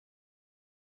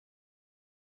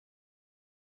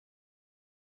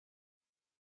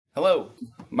Hello,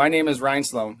 my name is Ryan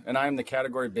Slone, and I am the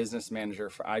Category Business Manager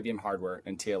for IBM Hardware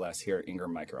and TLS here at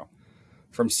Ingram Micro.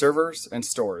 From servers and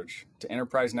storage to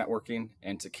enterprise networking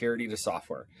and security to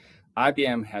software,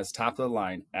 IBM has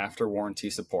top-of-the-line after-warranty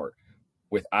support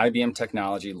with IBM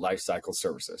Technology Lifecycle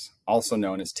Services, also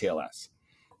known as TLS.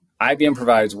 IBM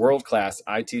provides world-class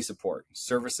IT support,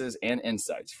 services, and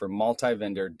insights for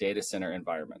multi-vendor data center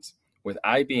environments. With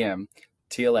IBM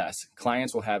TLS,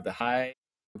 clients will have the high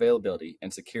availability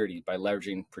and security by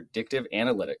leveraging predictive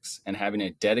analytics and having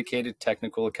a dedicated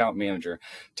technical account manager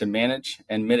to manage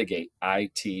and mitigate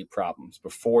IT problems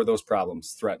before those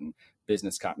problems threaten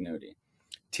business continuity.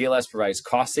 TLS provides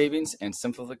cost savings and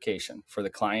simplification for the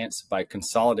clients by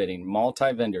consolidating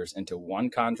multi-vendors into one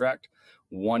contract,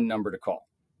 one number to call.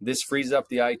 This frees up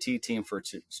the IT team for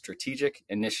strategic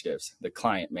initiatives the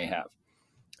client may have.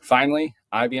 Finally,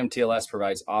 IBM TLS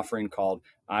provides offering called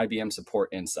IBM Support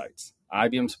Insights.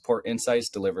 IBM Support Insights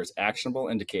delivers actionable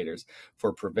indicators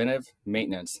for preventive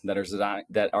maintenance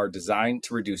that are designed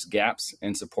to reduce gaps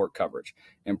in support coverage,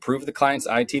 improve the client's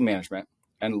IT management,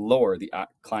 and lower the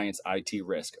client's IT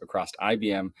risk across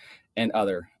IBM and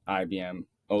other IBM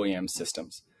OEM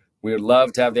systems. We would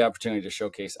love to have the opportunity to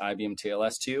showcase IBM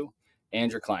TLS to you and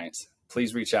your clients.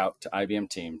 Please reach out to IBM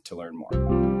team to learn more.